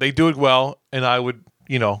 Right. They do it well, and I would,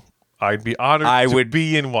 I'd be honored to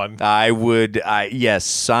be in one. Yes,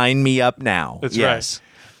 sign me up now. That's yes.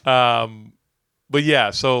 right. But yeah,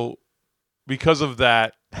 so because of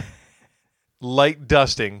that light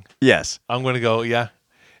dusting, yes, I'm going to go, yeah,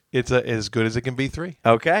 it's as good as it can be 3.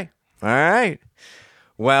 Okay. All right.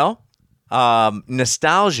 Well,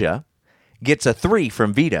 nostalgia gets a 3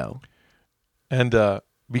 from Vito. And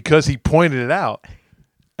because he pointed it out,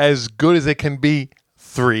 as good as it can be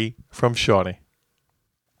 3 from Shawnee.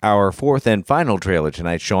 Our 4th and final trailer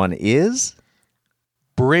tonight, Sean, is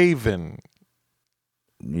Braven.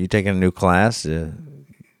 You taking a new class to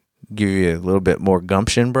give you a little bit more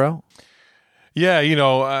gumption, bro? Yeah,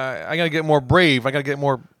 I got to get more brave. I got to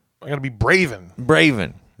be Braven.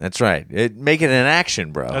 Braven. That's right. Make it an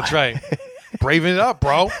action, bro. That's right. Braving it up,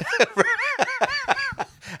 bro.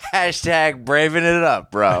 Hashtag braving it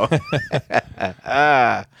up, bro.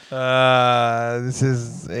 This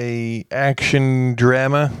is a action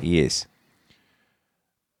drama. Yes.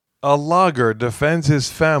 A logger defends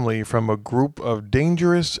his family from a group of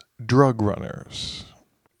dangerous drug runners.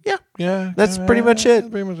 Yeah. Yeah. That's pretty much it.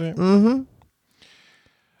 That's pretty much it. Mm-hmm.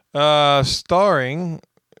 Starring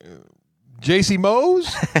J.C.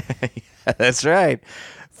 Mose. That's right.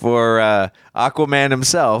 For Aquaman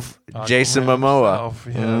himself, Jason Momoa.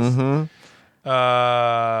 Himself,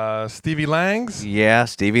 yes. Stevie Langs. Yeah,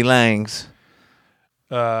 Stevie Langs.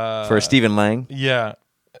 For Stephen Lang. Yeah.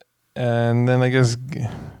 And then I guess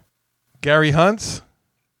Gary Hunts.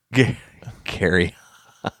 Gary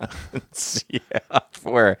Hunts. Yeah.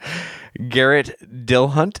 For Garrett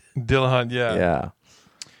Dillahunt. Dillahunt, yeah. Yeah.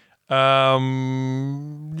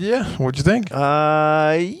 Yeah. What'd you think?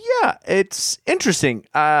 Yeah, it's interesting.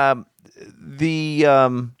 The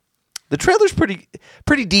trailer's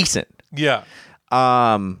pretty decent. Yeah.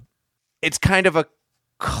 It's kind of a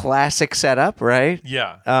classic setup, right?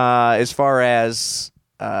 Yeah. As far as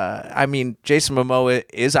Jason Momoa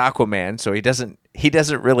is Aquaman, so he doesn't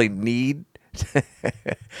really need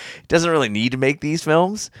to make these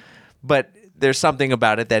films, but there's something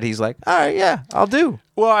about it that he's like, all right, yeah, I'll do.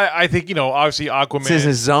 Well, I think, obviously Aquaman. It's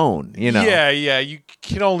his zone, Yeah. You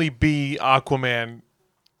can only be Aquaman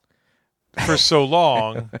for so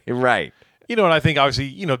long. Right. And I think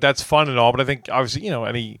obviously, that's fun and all, but I think obviously,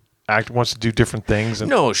 any actor wants to do different things. And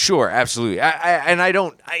no, sure, absolutely.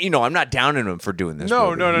 I'm not downing him for doing this.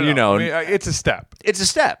 No. movie. I mean, it's a step. It's a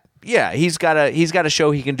step. Yeah, he's got to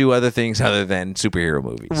show he can do other things other than superhero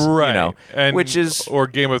movies, right? Which is or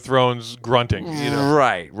Game of Thrones grunting,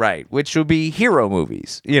 right, which would be hero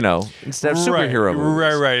movies, instead of superhero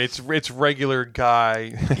movies, right. It's regular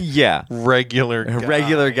guy, yeah, regular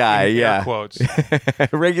guy, yeah, air quotes,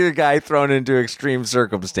 regular guy thrown into extreme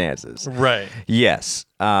circumstances, right? Yes.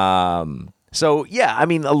 So yeah, I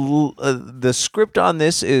mean, the script on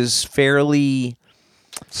this is fairly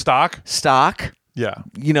stock. Yeah.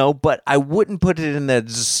 But I wouldn't put it in the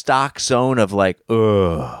stock zone of like,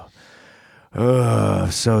 so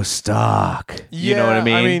stock. You know what I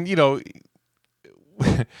mean?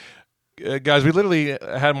 Guys, we literally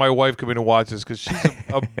had my wife come in and watch this because she's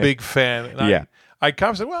a big fan. And yeah. I kind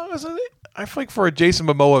of said, well, I feel like for a Jason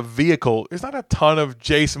Momoa vehicle, there's not a ton of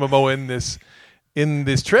Jason Momoa in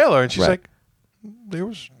this trailer. And she's like, there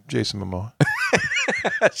was Jason Momoa.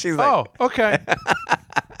 She's like, oh, okay.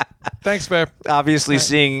 Thanks, babe. Obviously,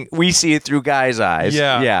 we see it through guys' eyes.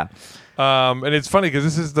 Yeah. And it's funny because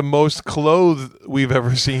this is the most clothed we've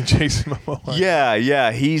ever seen Jason Momoa.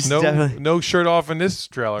 Yeah. He's no shirt off in this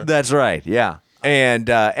trailer. That's right. Yeah. And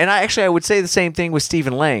I would say the same thing with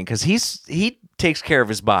Stephen Lang because he takes care of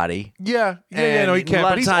his body. Yeah. No, he can't.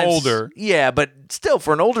 But he's older. Yeah, but still,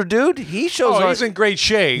 for an older dude, he shows. Oh, he's in great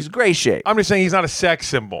shape. He's great shape. I'm just saying he's not a sex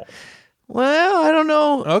symbol. Well, I don't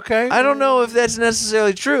know. Okay. I don't know if that's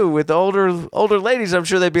necessarily true. With the older ladies, I'm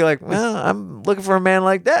sure they'd be like, well, I'm looking for a man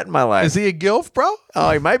like that in my life. Is he a GILF, bro?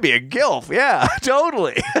 Oh, he might be a GILF. Yeah,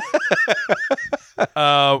 totally.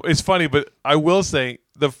 It's funny, but I will say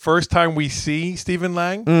the first time we see Stephen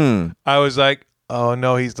Lang, I was like, oh,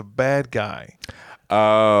 no, he's the bad guy.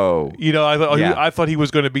 Oh. I thought he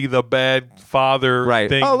was going to be the bad father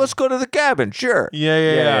thing. Oh, let's go to the cabin. Sure.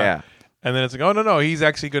 Yeah. And then it's like, oh no, he's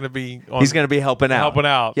actually going to be. He's going to be helping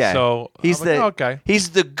out. Yeah. So he's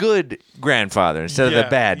He's the good grandfather instead of the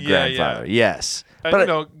bad grandfather. Yeah. Yes.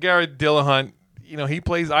 But Garrett Dillahunt,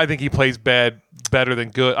 I think he plays bad better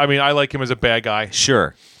than good. I mean, I like him as a bad guy.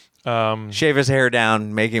 Sure. Shave his hair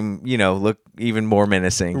down, make him, look even more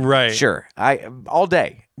menacing. Right. Sure. All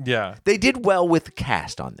day. Yeah. They did well with the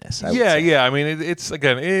cast on this. Yeah. I mean, it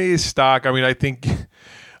is stock. I mean, I think.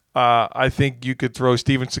 I think you could throw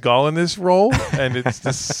Steven Seagal in this role, and it's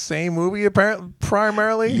the same movie apparently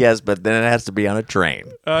primarily. Yes, but then it has to be on a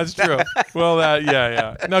train. That's true. Well,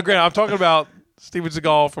 yeah. No, granted, I'm talking about Steven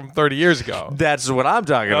Seagal from 30 years ago. That's what I'm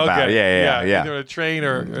talking about. Yeah. Either a train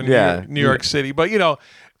or Yeah. New York City. But,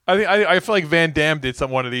 I feel like Van Damme did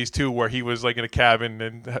one of these too, where he was like in a cabin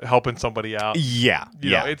and helping somebody out. Yeah. You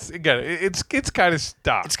know, it's kind of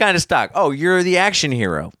stock. It's kind of stock. Oh, you're the action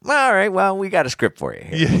hero. All right. Well, we got a script for you.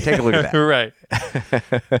 Here. Take a look at that. Right.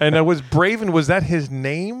 And was Braven, was that his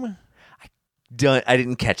name? I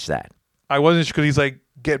didn't catch that. I wasn't sure because he's like,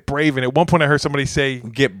 get Braven. At one point I heard somebody say,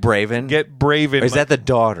 Get Braven. get Braven. Or is that the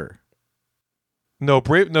daughter? No,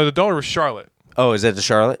 the daughter was Charlotte. Oh, is that the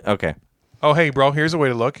Charlotte? Okay. Oh, hey, bro, here's a way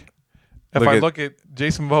to look. If I look at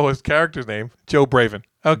Jason Momoa's character's name, Joe Braven.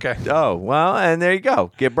 Okay. Oh, well, and there you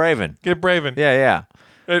go. Get Braven. Get Braven. Yeah.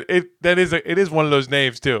 It is one of those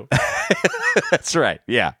names, too. That's right.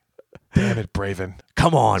 Yeah. Damn it, Braven.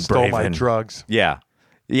 Come on, Stole Braven. my drugs. Yeah.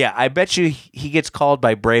 Yeah, I bet you he gets called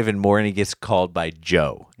by Braven more than he gets called by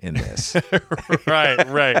Joe in this.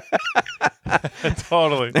 Right.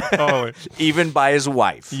 Totally. Even by his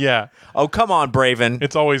wife. Yeah. Oh, come on, Braven.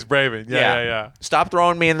 It's always Braven. Yeah. Stop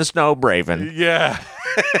throwing me in the snow, Braven. Yeah.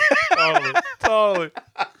 Totally.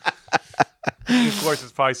 Of course,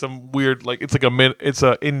 it's probably some weird, like it's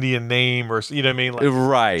a Indian name or you know what I mean, like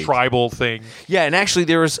Right. tribal thing. Yeah, and actually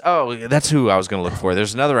that's who I was going to look for.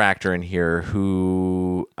 There's another actor in here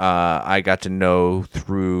who I got to know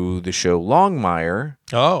through the show Longmire,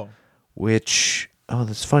 Oh,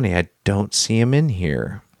 that's funny. I don't see him in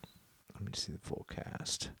here. Let me see the full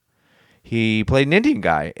cast. He played an Indian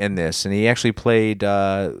guy in this, and he actually played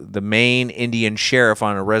the main Indian sheriff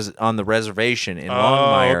on the reservation in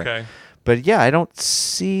Longmire. Okay. But yeah, I don't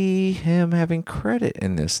see him having credit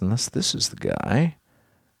in this unless this is the guy.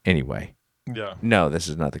 Anyway, Yeah. no, this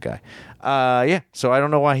is not the guy. Yeah, so I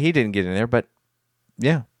don't know why he didn't get in there, but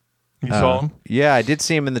yeah. You saw him? Yeah, I did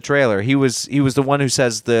see him in the trailer. He was the one who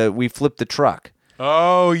says we flipped the truck.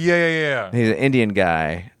 Oh, yeah. He's an Indian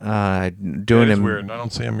guy doing It's him weird. I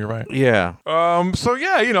don't see him. You're right. Yeah. So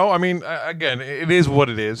yeah, I mean, again, it is what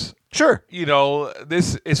it is. Sure.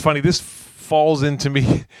 This is funny. This falls into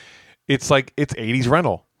me. It's like it's 80s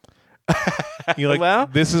rental. You're like, Well?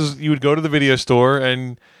 you would go to the video store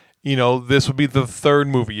and this would be the third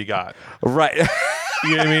movie you got. Right.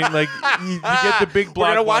 You know what I mean? Like you get the big blockbuster. We're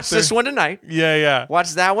gonna watch this one tonight. Yeah.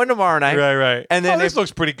 Watch that one tomorrow night. Right. And then this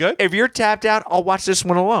looks pretty good. If you're tapped out, I'll watch this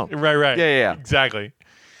one alone. Right. Yeah. Exactly.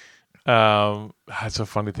 It's so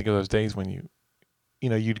fun to think of those days when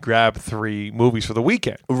you'd grab 3 movies for the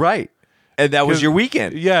weekend. Right. And that was your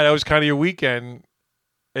weekend. Yeah, that was kind of your weekend.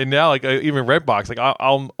 And now, like even Redbox, like I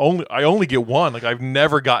only get one. Like I've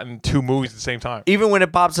never gotten 2 movies at the same time. Even when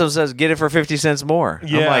it pops up and says, get it for 50 cents more.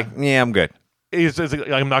 Yeah. I'm like, yeah, I'm good. It's like,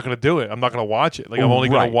 I'm not going to do it. I'm not going to watch it. Like I'm only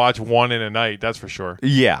going Right. to watch one in a night. That's for sure.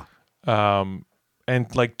 Yeah. And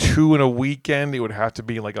like 2 in a weekend, it would have to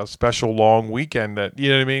be like a special long weekend. That you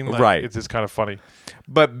know what I mean? Like, Right. It's just kind of funny.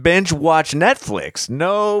 But binge watch Netflix,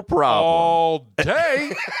 no problem. All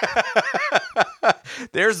day.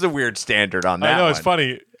 There's the weird standard on that I know one. it's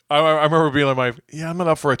funny. I remember being like, I'm not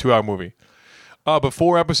up for a 2-hour movie. But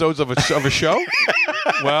 4 episodes of a show?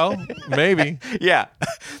 Well, maybe. Yeah.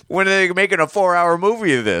 When are they making a 4-hour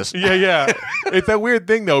movie of this? Yeah. It's that weird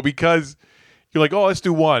thing though, because you're like, oh, let's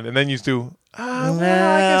do 1, and then you do. Well, I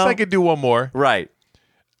guess I could do 1 more. Right.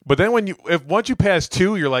 But then once you pass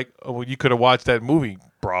 2, you're like, oh, well, you could have watched that movie,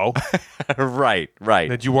 bro, Right.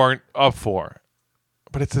 that you weren't up for.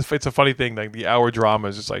 But it's a funny thing. Like the hour drama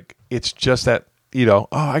is just like it's just that oh,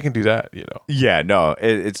 I can do that. Yeah, no,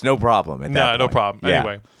 it's no problem. At that No point. problem. Yeah.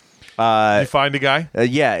 Anyway, you find a guy.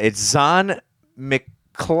 Yeah, it's Zahn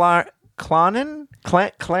McClarnon? Clarnon?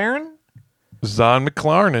 Zahn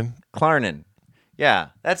McClarnon. Clarnon. Yeah,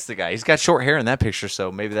 that's the guy. He's got short hair in that picture,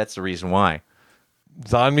 so maybe that's the reason why.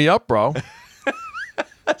 Zahn me up, bro.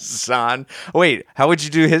 Zahn. Wait, how would you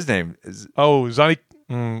do his name? Oh, Zani.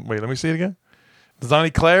 Wait, let me see it again.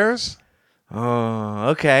 Zani Claire's Oh,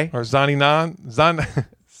 okay. or Zani Nan. Zani Nan.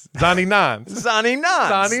 Zani Nans. Zani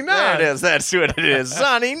Nans. There it is. That's what it is.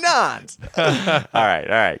 Zani Nans. All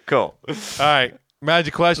right, cool. All right,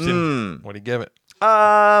 magic question. What do you give it?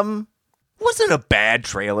 Wasn't a bad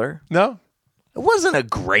trailer. No. It wasn't a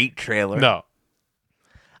great trailer. No.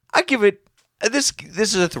 I give it this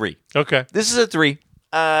is a 3. Okay. This is a 3.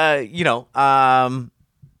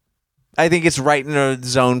 I think it's right in the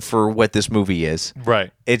zone for what this movie is.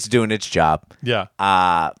 Right. It's doing its job. Yeah.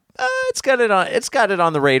 It's got it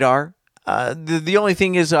on the radar. The only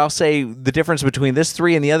thing is, I'll say the difference between this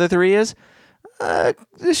 3 and the other 3 is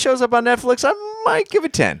this shows up on Netflix. I'm might give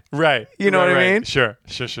it 10. Right. You know Right, what I right. mean? Sure.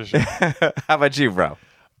 How about you, bro?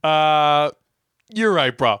 You're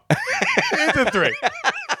right, bro. It's a 3.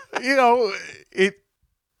 You know,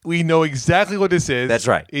 we know exactly what this is. That's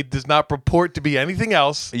right. It does not purport to be anything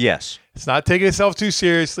else. Yes. It's not taking itself too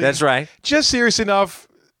seriously. That's right. Just serious enough,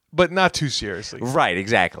 but not too seriously. Right,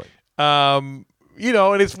 exactly. You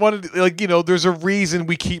know, and it's one of the, like, you know, there's a reason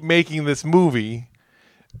we keep making this movie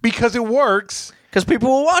because it works. Because people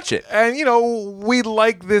will watch it. And, you know, we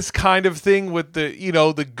like this kind of thing with the, you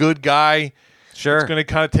know, the good guy. Sure. It's going to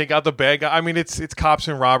kind of take out the bad guy. I mean, it's cops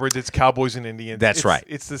and robbers. It's cowboys and Indians. That's right.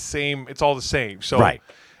 It's the same. It's all the same. So Right.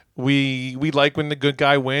 we like when the good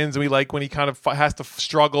guy wins, and we like when he kind of has to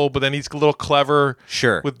struggle, but then he's a little clever.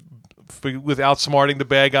 Sure. With outsmarting the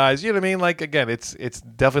bad guys. You know what I mean? Like, again, it's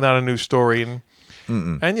definitely not a new story.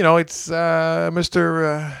 And you know, it's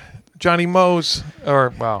Mr. Johnny Mose,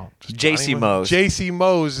 or, well, J.C. Mose. J.C.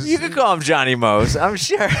 Mose. You could call him Johnny Mose, I'm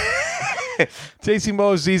sure. J.C.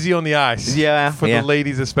 Mose is easy on the eyes. Yeah, For yeah. the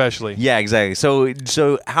ladies especially. Yeah, exactly.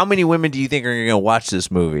 So how many women do you think are going to watch this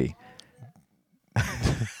movie?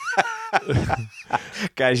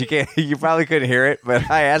 Guys, you probably couldn't hear it, but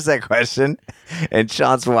I asked that question, and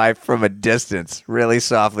Sean's wife from a distance, really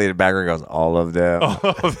softly in the background, goes, "All of them."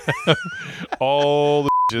 All the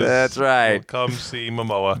bitches That's right. will come see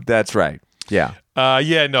Momoa. That's right. Yeah.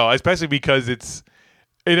 Yeah, no, especially because it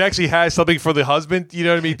actually has something for the husband. You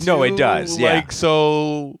know what I mean? No, too. it does, yeah. Like,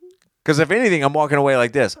 so. Because if anything, I'm walking away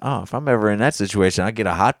like this. Oh, if I'm ever in that situation, I get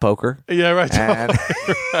a hot poker. Yeah, right. And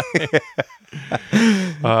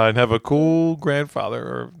And have a cool grandfather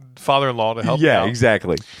or father-in-law to help you yeah, out.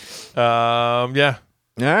 exactly. Yeah.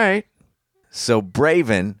 All right. So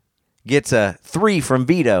Braven gets a 3 from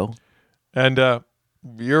Vito. And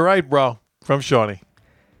you're right, bro. From Shawnee.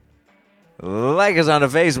 Like us on the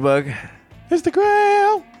Facebook,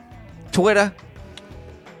 Instagram. Twitter.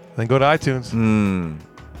 Then go to iTunes.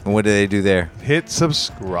 And what do they do there? Hit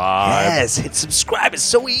subscribe. Yes, hit subscribe. It's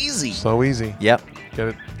so easy. So easy. Yep. Get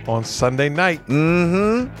it on Sunday night.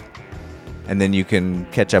 Mm-hmm. And then you can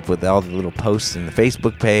catch up with all the little posts in the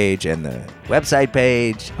Facebook page and the website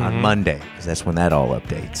page on Monday, because that's when that all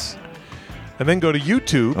updates. And then go to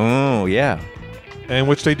YouTube, Oh, yeah. and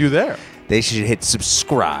which they do there. They should hit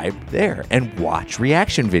subscribe there and watch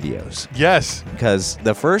reaction videos, Yes. because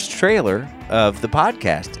the first trailer of the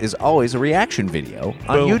podcast is always a reaction video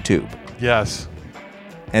on Boom. YouTube. Yes.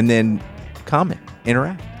 And then comment,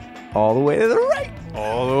 interact, all the way to the right.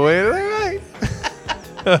 All the way to the right.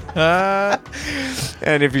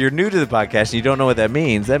 And if you're new to the podcast and you don't know what that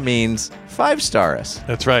means 5-star us.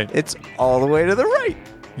 That's right. It's all the way to the right.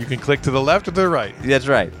 You can click to the left or to the right. That's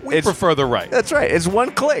right. We prefer the right. That's right. It's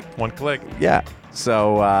one click. One click. Yeah.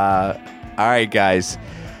 So, all right, guys.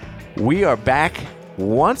 We are back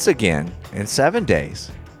once again in 7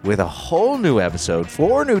 days with a whole new episode,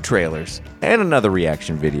 4 new trailers, and another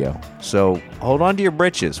reaction video. So hold on to your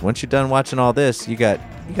britches. Once you're done watching all this, you got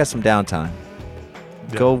some downtime.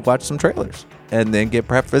 Yeah. Go watch some trailers and then get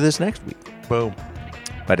prepped for this next week. Boom.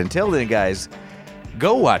 But until then, guys,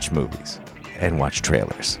 go watch movies and watch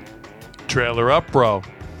trailers. Trailer up, bro.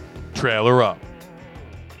 Trailer up.